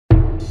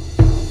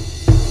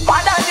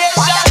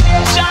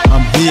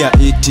here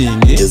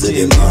eating,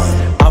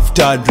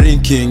 after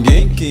drinking,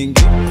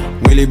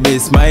 will it be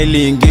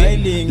smiling,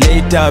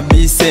 later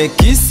be say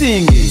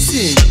kissing.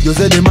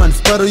 Jose the man,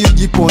 Sparo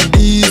UG on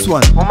this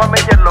one. Omamei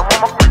yellow,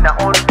 akwena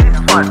on this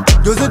one.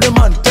 Jose the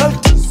man, tell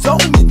to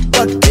sound it,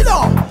 but get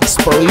up.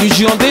 Sparo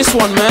UG on this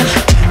one, man.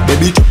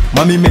 Babito,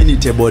 mami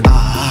menit ebody.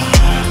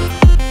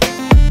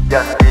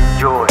 Just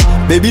enjoy.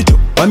 Babito,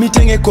 mami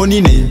tenge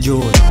ekonine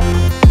enjoy.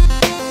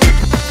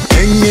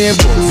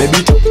 Engo,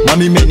 babito,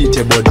 mami menit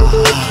ebody.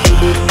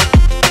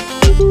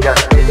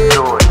 Just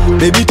enjoy.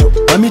 Babito,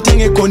 mami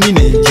tenge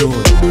ekonine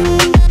enjoy.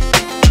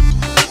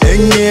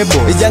 Engo,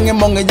 ejang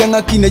emongo, ejang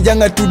akinei,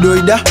 ejang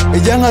atudoi da,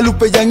 ejang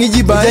alupo, ejang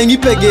ijibai, ejang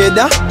ipegei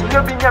da.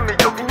 Inyobo inyaami,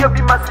 Inyobo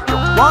imaasi,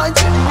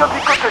 Wanji, Inyobo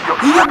ikoto,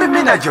 Inyobo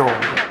imina.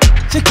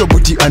 Check your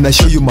booty and I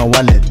show you my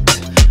wallet.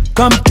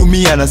 Come to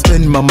me and I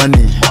spend my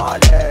money.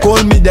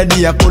 Call me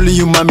daddy, I call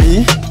you mommy.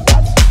 And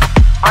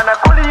I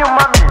call you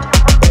mommy.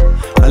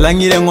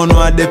 Alangir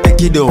ngono aidep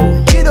kido.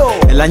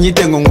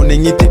 Elanyite ngone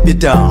ngite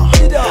pita.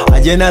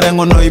 Ajena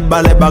ngono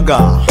ibale baga.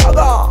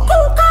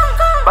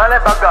 Bale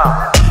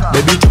baga.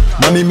 Babito,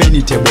 mami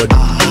menit ebody.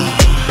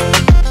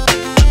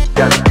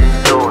 Just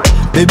enjoy.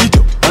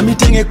 Babito, mami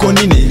tenge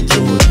ekonine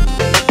enjoy.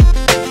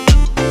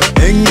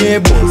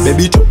 Engo,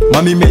 babito,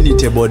 mami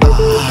menit ebody.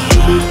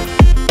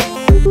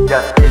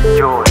 Just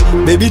enjoy.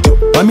 Babito,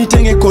 mami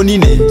tenge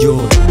ekonine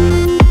enjoy.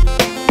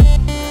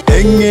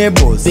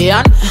 Engo,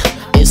 Bian,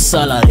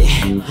 Esalari,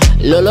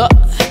 Lolo,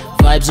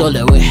 vibes all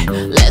the way.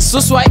 Let's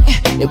just swipe,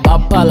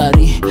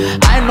 palari.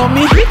 I know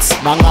me hits,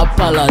 manga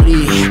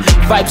palari.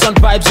 Vibes on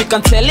vibes, you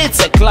can tell it's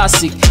a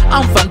classic.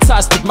 I'm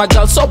fantastic, my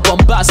girl so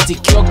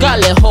bombastic. Your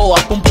girl a hoe,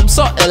 pum pum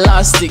so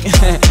elastic.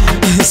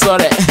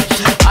 Sorry,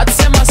 at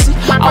Semasi,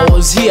 I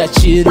was here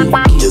cheering.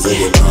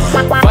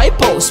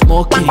 Vipo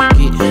smoking.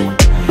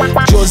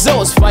 Jose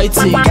was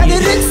fighting.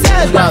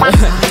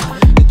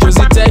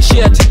 Jose take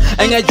shit.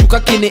 Enga juka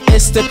kini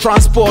este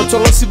transport.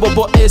 Olosi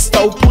bobo esta.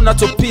 Upuna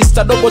to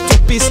pista. Dobo to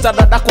pista.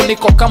 Dadako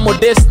niko ka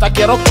modesta.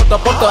 Keroko to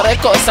Puerto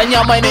Rico.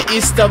 Sanyama ine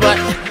Easter but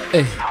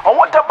I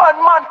want a bad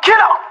man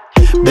killer.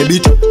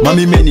 babito,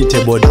 mami menit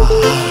ebody.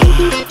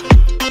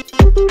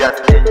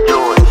 Just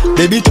enjoy.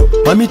 Babito,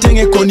 mami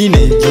tenge ekonine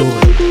enjoy.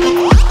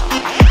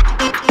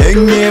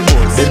 Engo,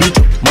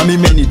 babito, mami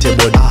menit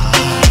ebody.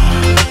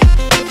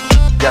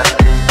 Just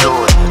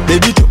enjoy.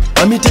 Babito,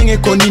 mami tenge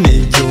ekonine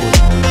enjoy.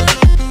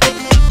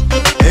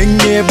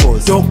 Engo,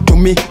 talk to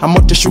me, I'm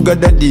not a sugar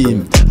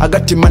daddy. I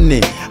got the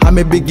money, I'm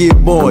a biggie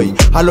boy.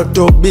 A lot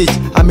of bitch,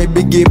 I'm a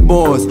biggie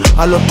boss.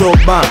 A lot of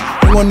bang,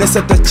 I'm on a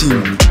set of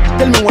chin.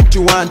 Tell me what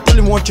you want,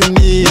 tell me what you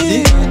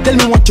need. Tell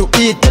me what you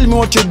eat, tell me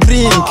what you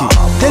drink.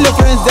 Tell your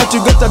friends that you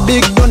got a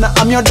big donor,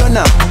 I'm your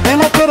donor.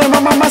 And I tell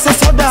mama, massa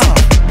soda.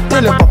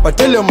 Tell your papa,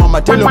 tell your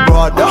mama, tell your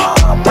brother.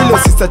 Tell your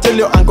sister, tell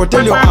your uncle,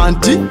 tell your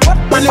auntie.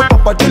 Tell your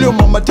papa, tell your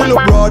mama, tell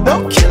your brother.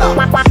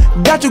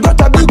 That you got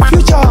a big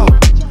future.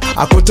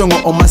 Akotongo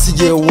omasi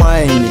je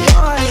wine.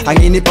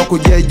 Angini pako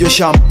je jo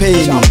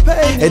champagne.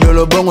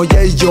 Edolo bongo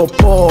je jo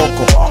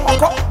poko.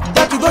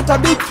 That you got a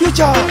big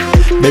future.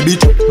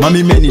 Babito,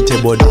 mami menit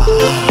ebody.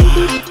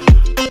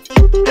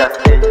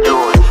 Just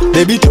enjoy.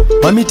 Babito,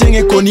 mami tenge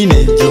ekonine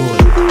enjoy.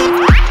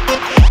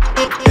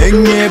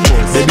 Engo,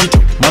 babito,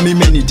 mami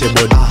menit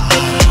ebody.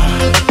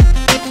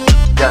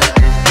 Just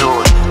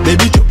enjoy.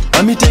 Babito,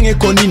 mami tenge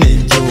ekonine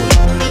enjoy.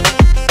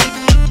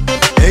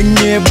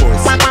 Engo,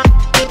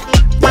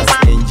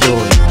 just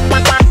enjoy.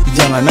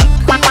 Jamana.